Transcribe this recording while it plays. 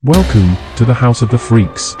Welcome to the House of the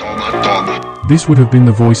Freaks. This would have been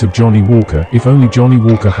the voice of Johnny Walker if only Johnny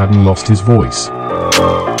Walker hadn't lost his voice.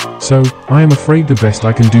 So, I am afraid the best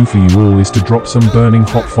I can do for you all is to drop some burning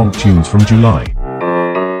hot Phonk tunes from July.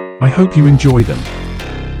 I hope you enjoy them.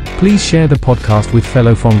 Please share the podcast with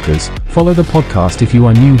fellow Phonkers, follow the podcast if you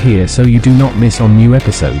are new here so you do not miss on new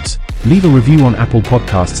episodes, leave a review on Apple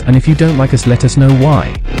Podcasts, and if you don't like us, let us know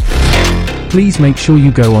why. Please make sure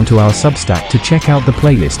you go onto our Substack to check out the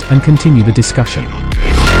playlist and continue the discussion.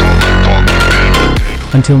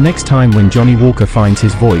 Until next time, when Johnny Walker finds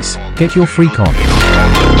his voice, get your freak on.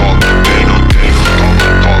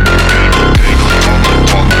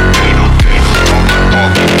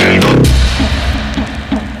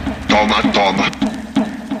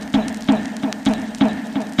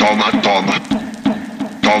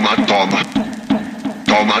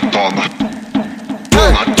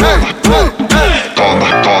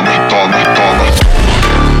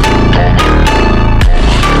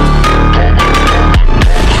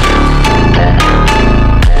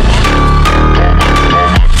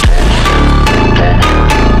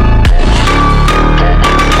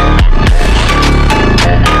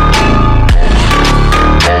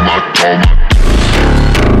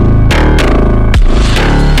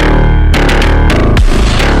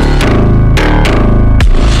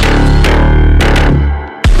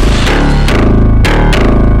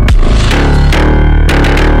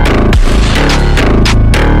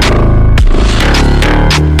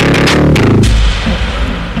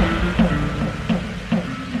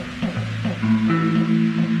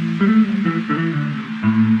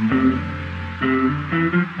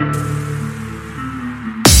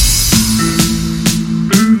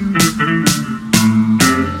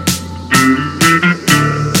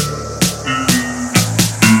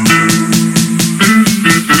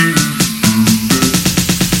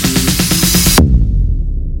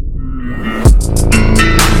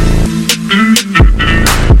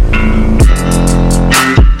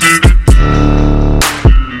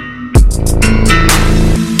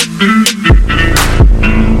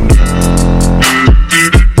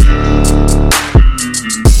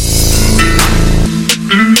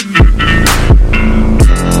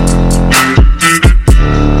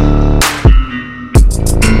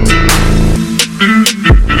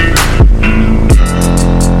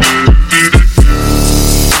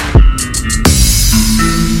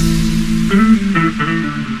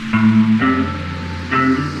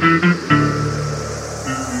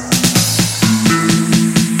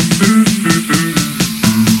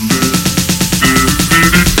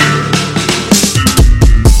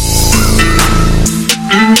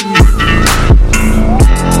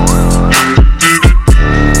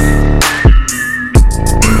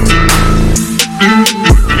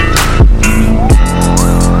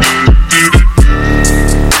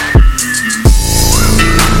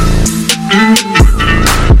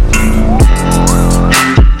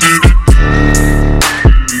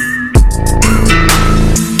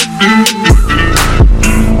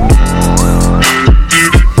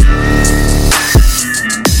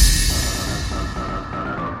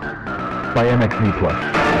 By MX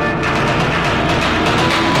Plus.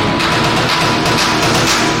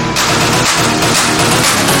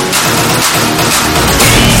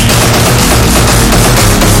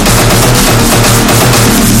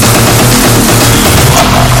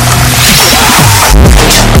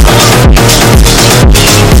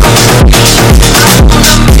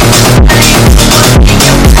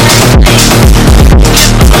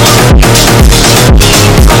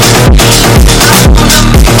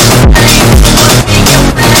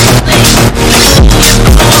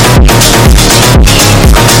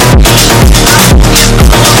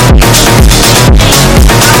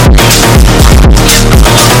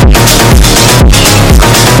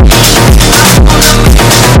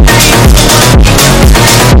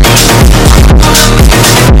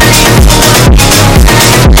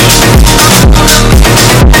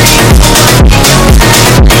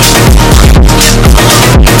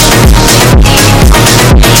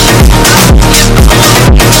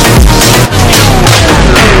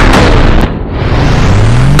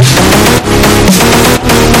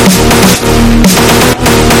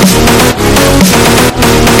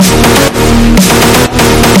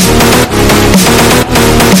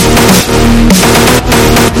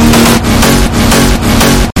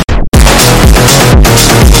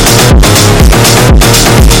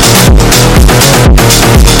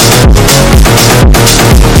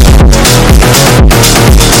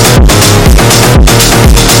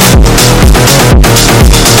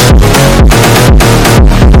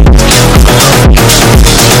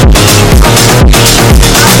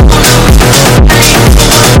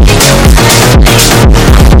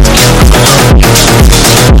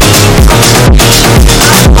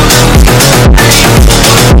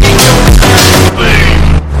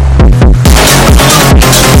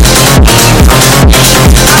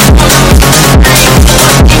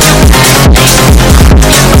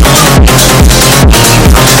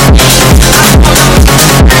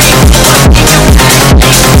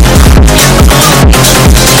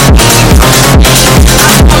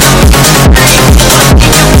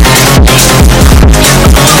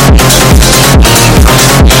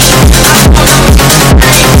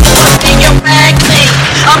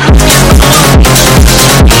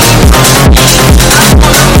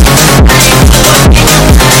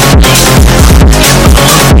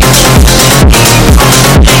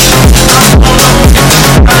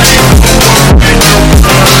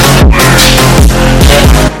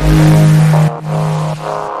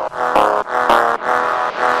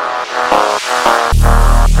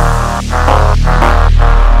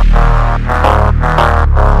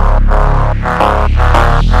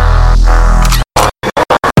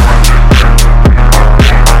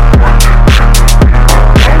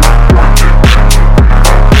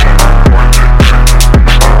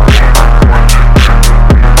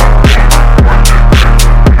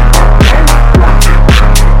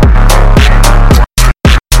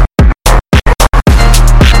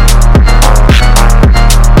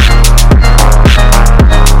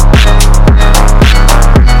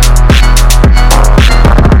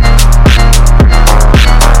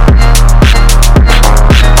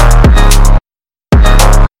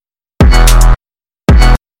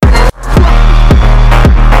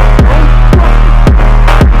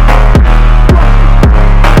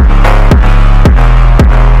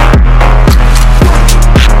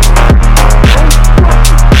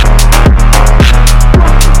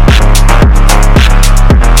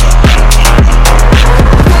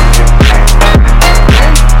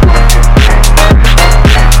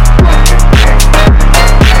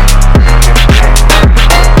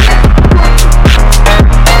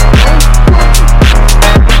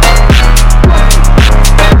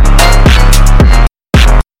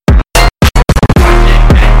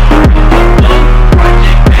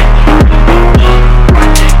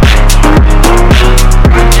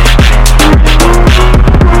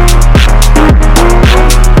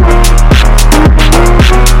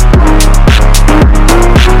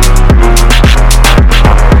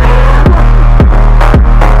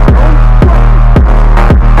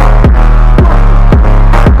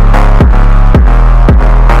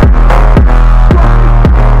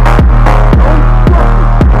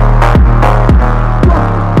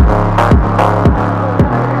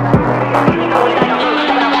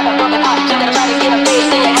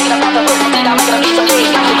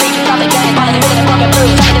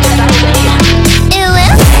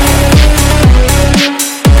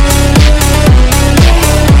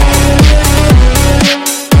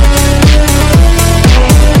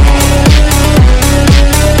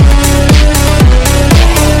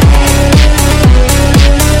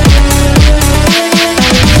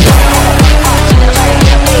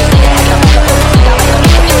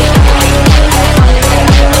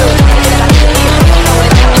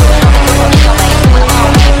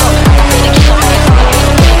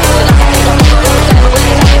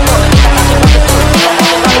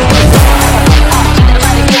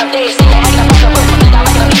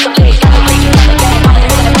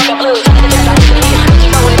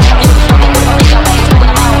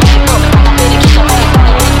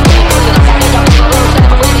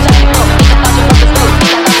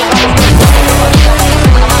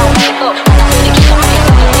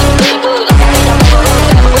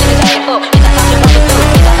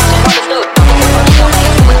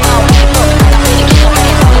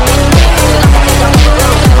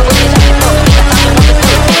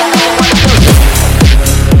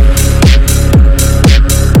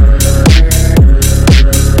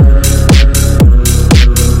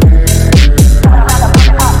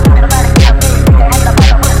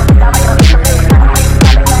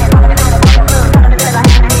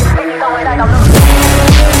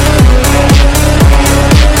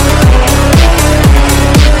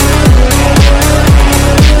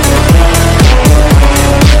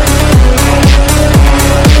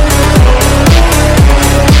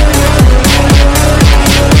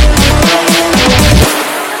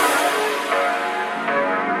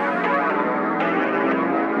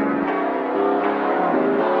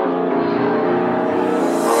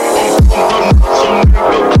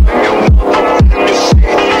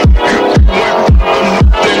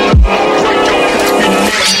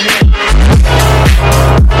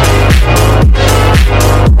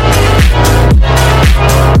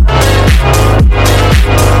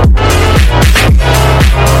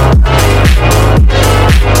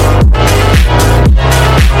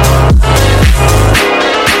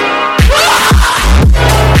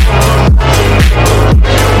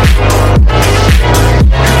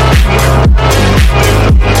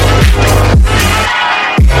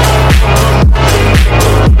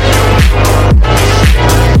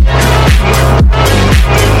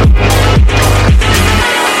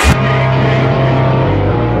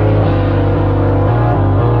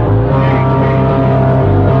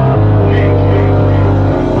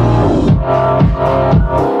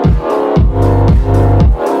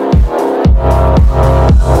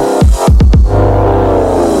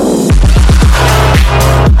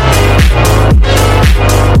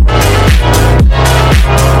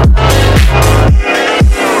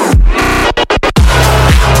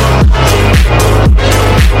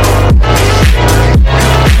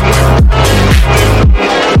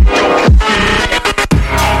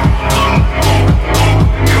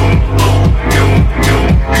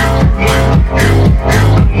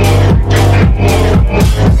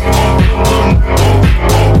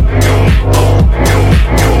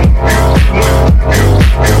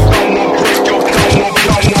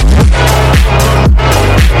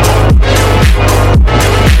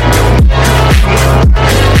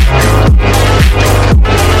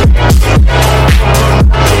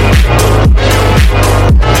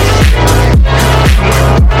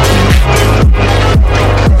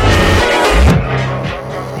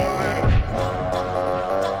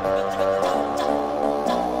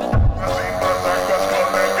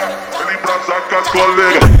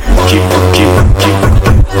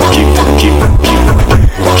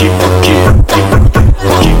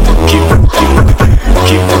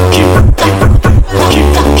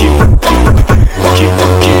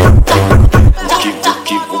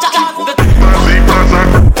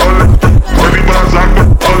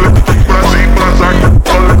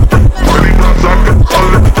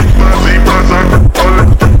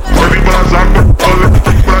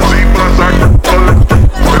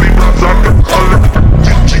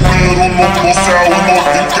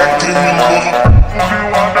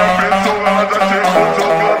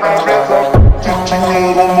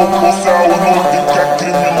 moça, o novinho que é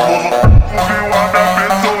criminoso.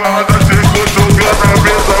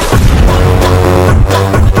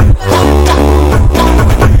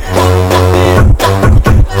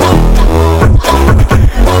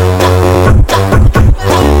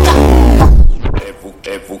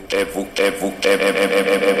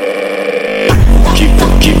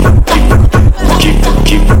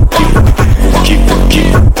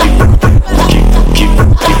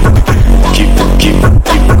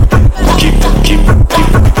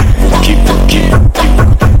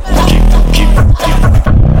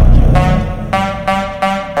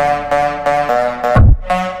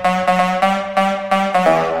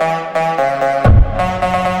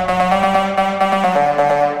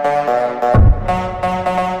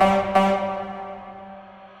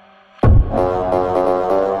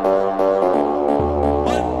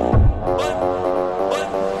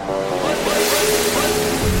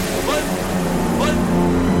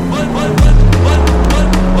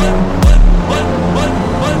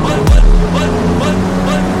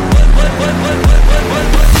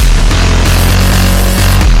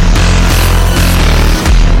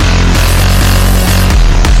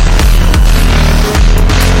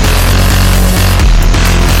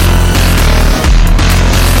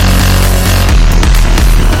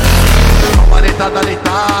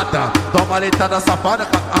 Toma leitada safada,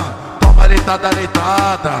 toma leitada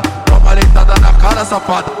leitada, toma leitada na cara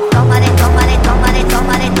safada. Toma le, toma le, toma le,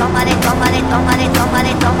 toma le, toma le, toma le, toma le, toma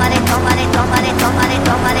le, toma le, toma le, toma le, toma le,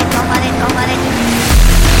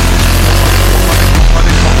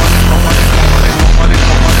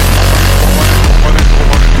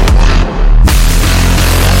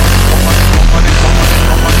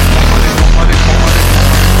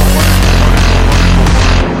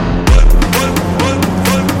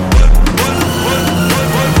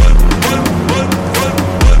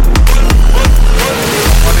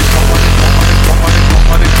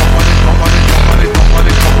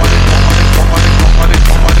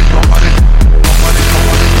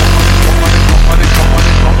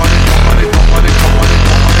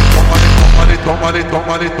 toma le,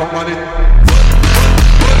 toma le, toma le.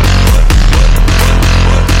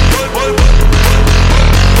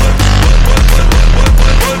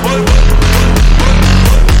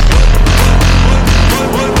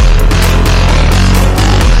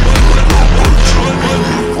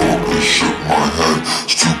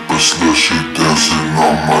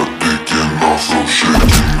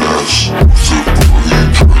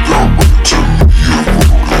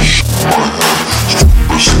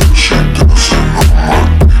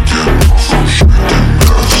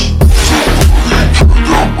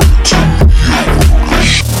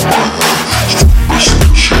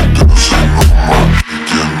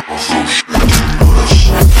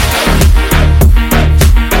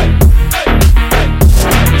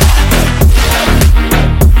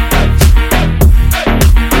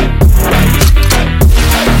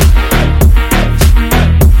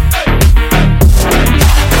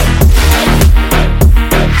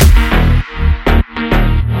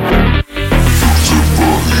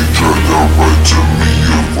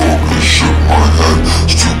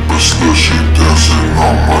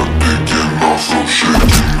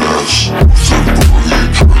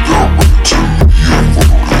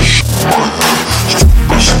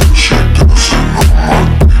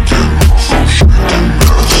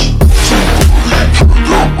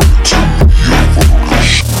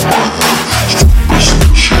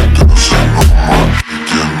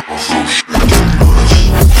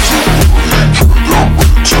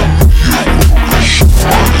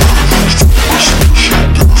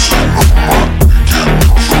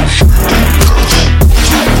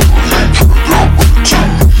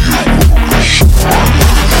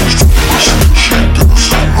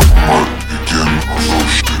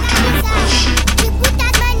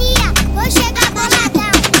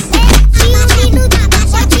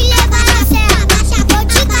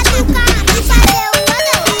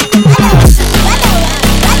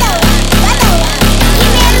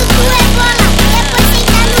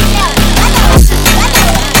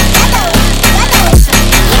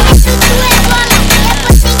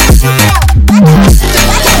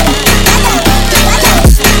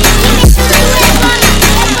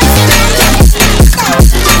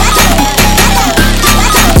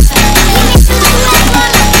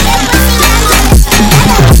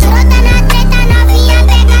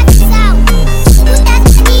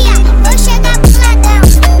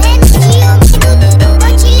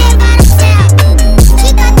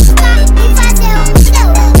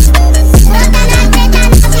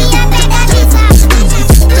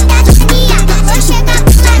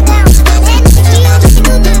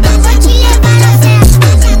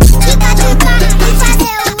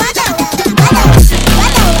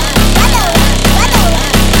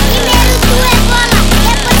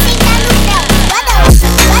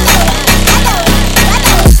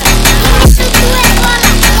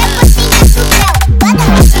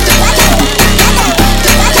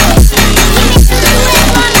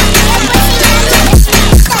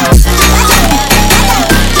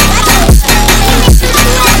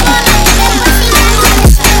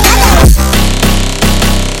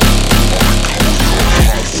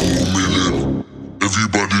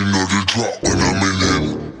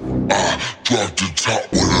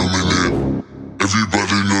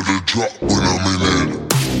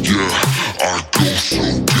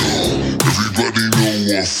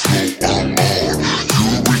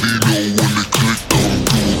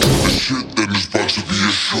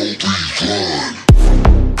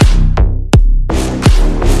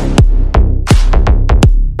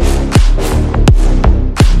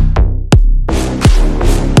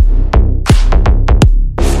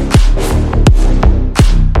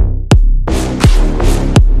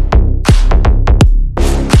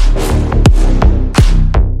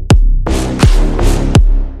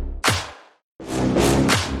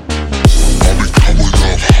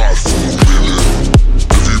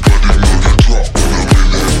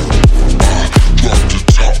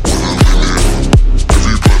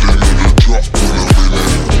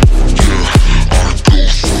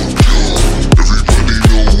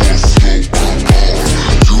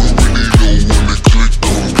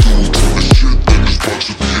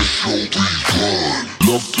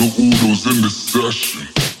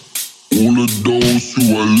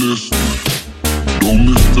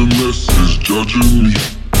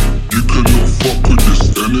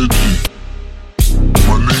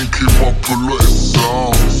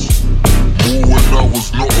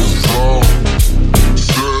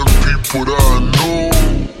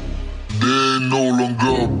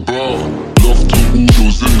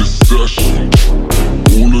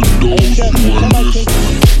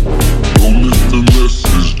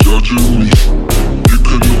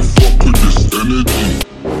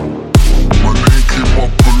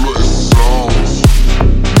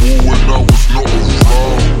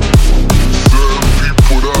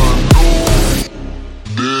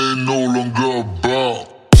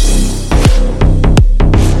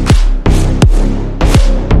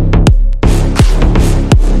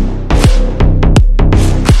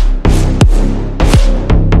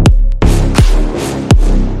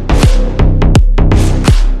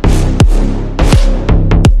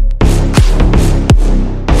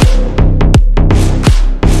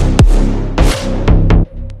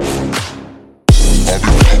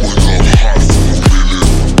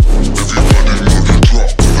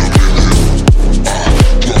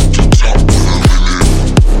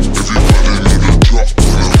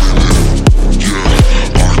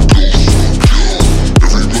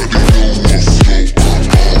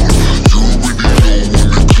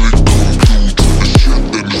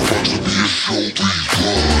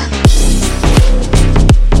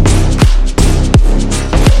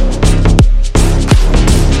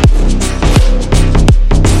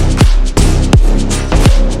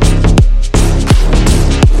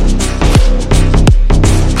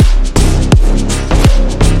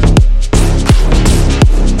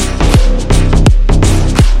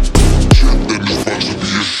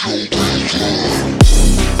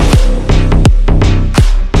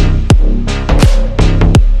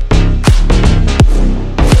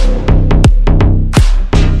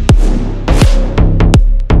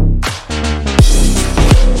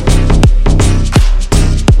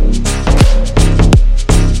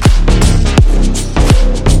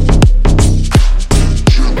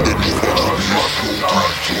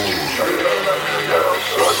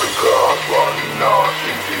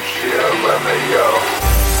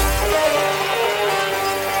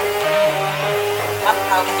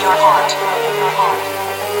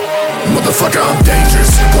 Motherfucker, I'm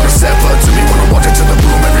dangerous. Wanna step up to me, wanna walk into the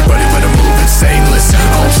room. Everybody better move, it's stainless. I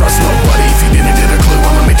don't trust nobody. If you didn't get a clue,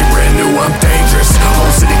 I'ma make it brand new. I'm dangerous.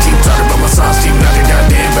 Whole city keep talking about my songs, keep knocking.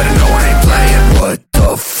 Goddamn, better know I ain't playing. What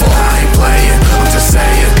the fuck? I ain't playing. I'm just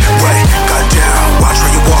saying. Wait, goddamn, watch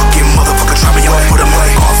where you walking, motherfucker. Try me, I'ma put a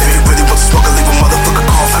mic off. If you really want to smoke, I leave a motherfucker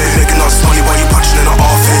coffin. I be making all this money while you punching in the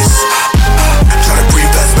office. Try to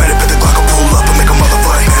breathe fast, better, bet the Glock will pull up and make a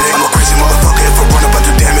motherfucker panic. I'm a crazy motherfucker, if I run up, I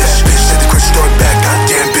do damage. Bitch, take the crazy story back,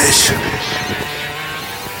 goddamn bitch.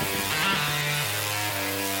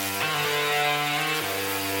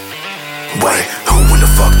 Wait, who in the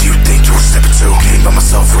fuck do you think you were stepping to? Came by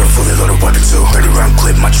myself with a fully loaded weapon too. 30 round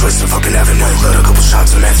clip, my choice to fucking avenue. Let a couple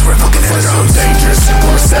shots and that's where I fucking head I'm dangerous.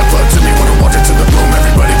 Wanna step up to me, wanna walk into the room.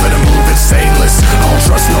 Everybody better move, it's stainless. I don't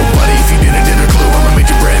trust nobody. If you didn't get a clue, I'ma make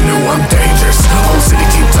it brand new. I'm dangerous. Whole city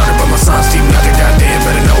keep talking about my songs, keep knocking. Goddamn,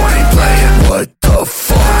 better know I ain't playing. What the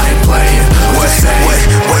fuck? I ain't playing.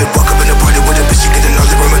 Wait, walk up in the party with a bitch, you get an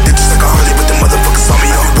early room. Just like a Harley with the motherfuckers on me.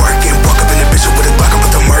 I be working, walk up in the bitch with a Glock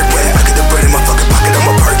with the murk. I get the bread in my fucking pocket,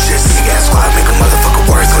 I'ma purchase. Big ass squad, make a motherfucker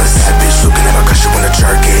worthless. That bitch looking at my cushion when I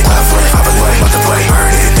jerk it. I believe motherfucking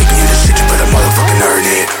burn it. Thinking you the shit, you better motherfucking earn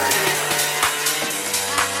it.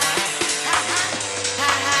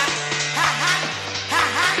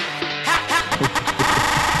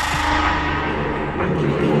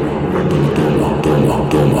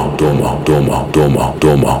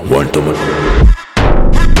 Toma, vuéltame.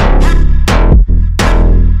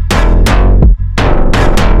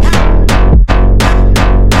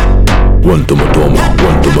 one to my doma,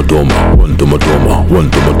 one to my doma, one to my doma, one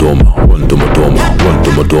to my doma, one to my doma, one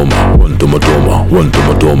to my doma, one to my doma, one to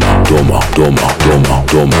my doma, doma, doma, doma,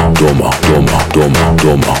 doma, doma, doma,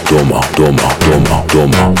 doma, doma,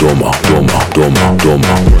 doma, doma, doma, doma, doma, doma,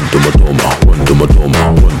 doma, one to my doma, one to my doma,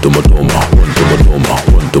 one to my doma, one to my doma, one to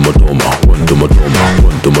my doma, one to my doma, one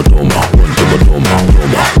to my doma, one to my doma,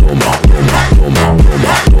 doma, doma, doma, doma,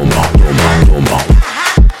 doma, doma, doma, doma.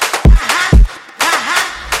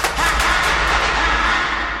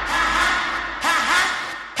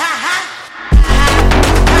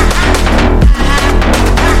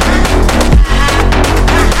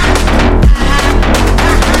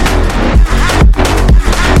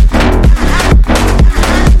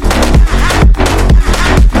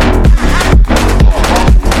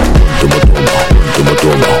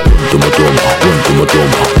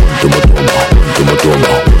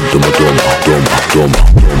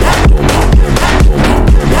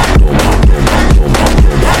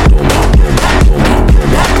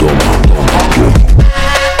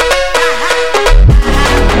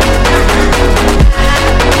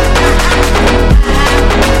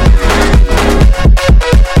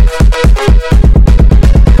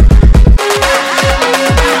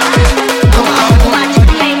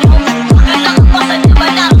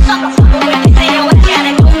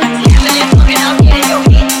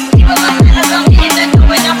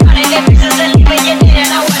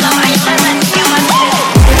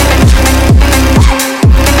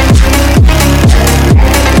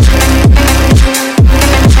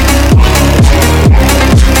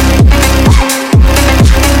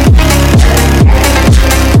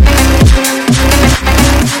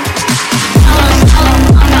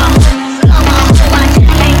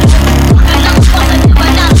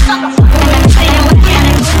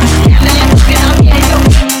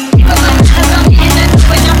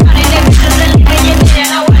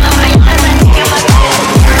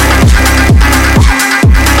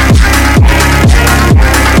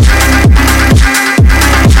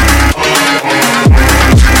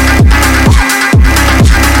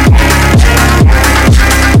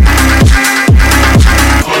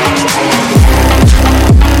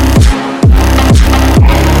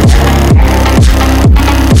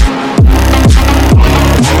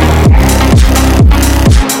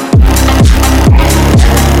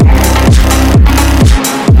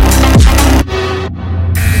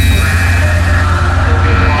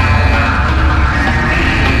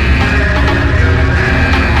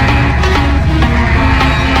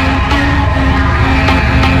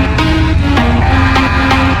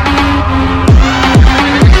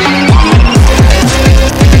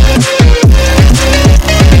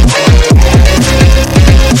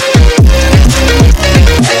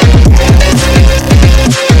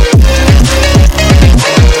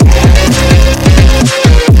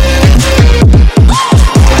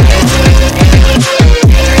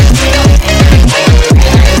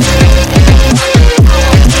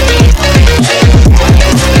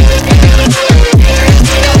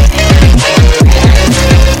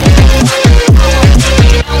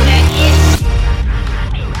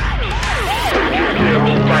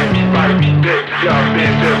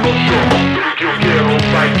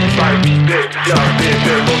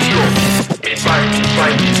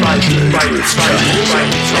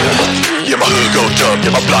 Yeah, my hood go dumb,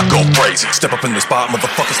 yeah, my block go crazy. Step up in the spot,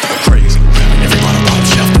 motherfuckers think I'm crazy. Every bottle bottom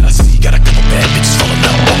shelf that I see, got a couple bad bitches falling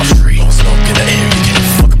out on my street. Blowing smoke in the air, you can't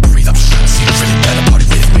even fucking breathe. I'm just trying to see if really better party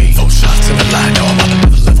with me. 4 shots in the line, now I'm on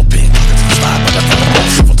another level. Been talking to the spot, but I found I'm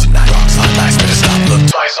civil tonight. Rocks on nice, better stop, look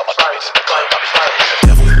twice on my diamonds in the club. I'll be fine.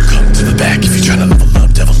 Devil, come to the back if you're trying to level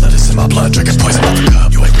up. Devil, let us in my blood, drinking poison out the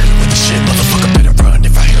cup. You ain't really with the shit, motherfucker, better run.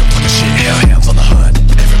 If I hear him talking shit, hellhounds on the hunt.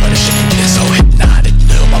 Everybody shaking, getting so hypnotic.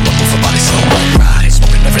 Little mama move her body so erotic.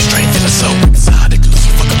 Smoking every strain, feeling so exotic. Lose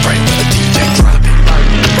your fucking brain when the DJ drop it.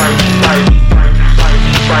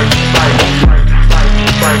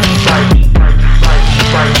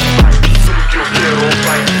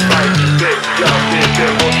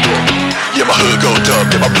 Yeah, my hood go dumb,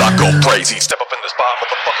 yeah, my block go crazy. Step up in the spot,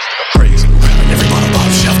 motherfuckers think I'm crazy. Grabbing every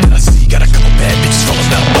bottom shelf that I see, got a couple bad bitches falling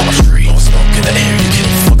out on my street. Blowing smoke in the air, you can't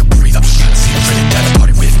even fucking breathe. I'm just trying to see if really down to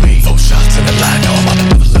party with me. 4 shots in the line, now I'm on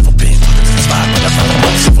another level. Been talking to the spot, but I found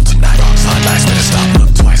I'm civil tonight. Rocks on nice, better stop, look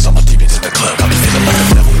twice. All my demons in the club, got me feeling like a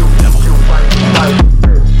devil.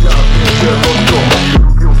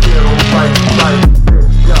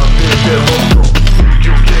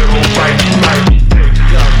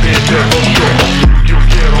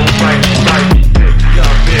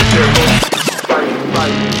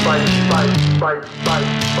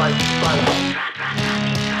 Fight.